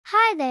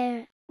Hi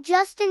there,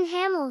 Justin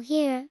Hamill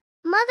here.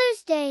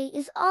 Mother's Day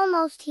is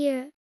almost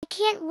here. I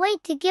can't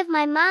wait to give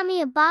my mommy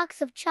a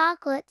box of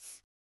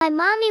chocolates. My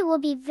mommy will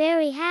be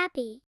very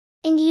happy.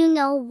 And you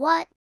know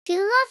what? She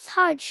loves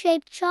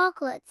heart-shaped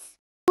chocolates.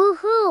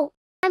 Woohoo!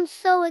 I'm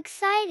so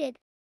excited.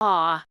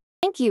 Aw,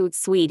 thank you,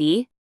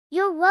 sweetie.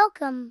 You're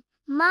welcome,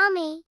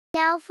 Mommy.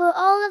 Now for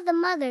all of the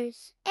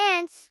mothers,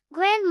 aunts,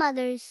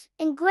 grandmothers,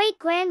 and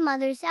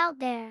great-grandmothers out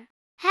there.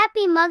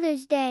 Happy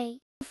Mother's Day.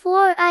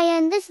 Before I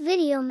end this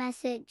video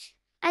message,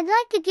 I'd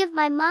like to give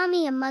my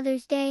mommy a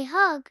Mother's Day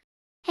hug.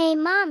 Hey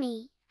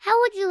Mommy,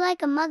 how would you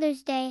like a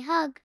Mother's Day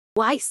hug?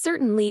 Why,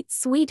 certainly,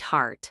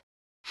 sweetheart.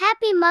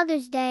 Happy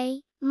Mother's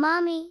Day,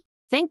 Mommy.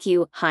 Thank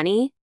you,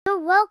 honey.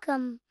 You're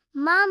welcome,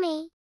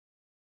 Mommy.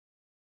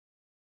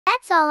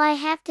 That's all I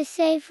have to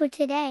say for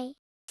today.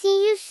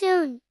 See you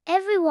soon,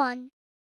 everyone.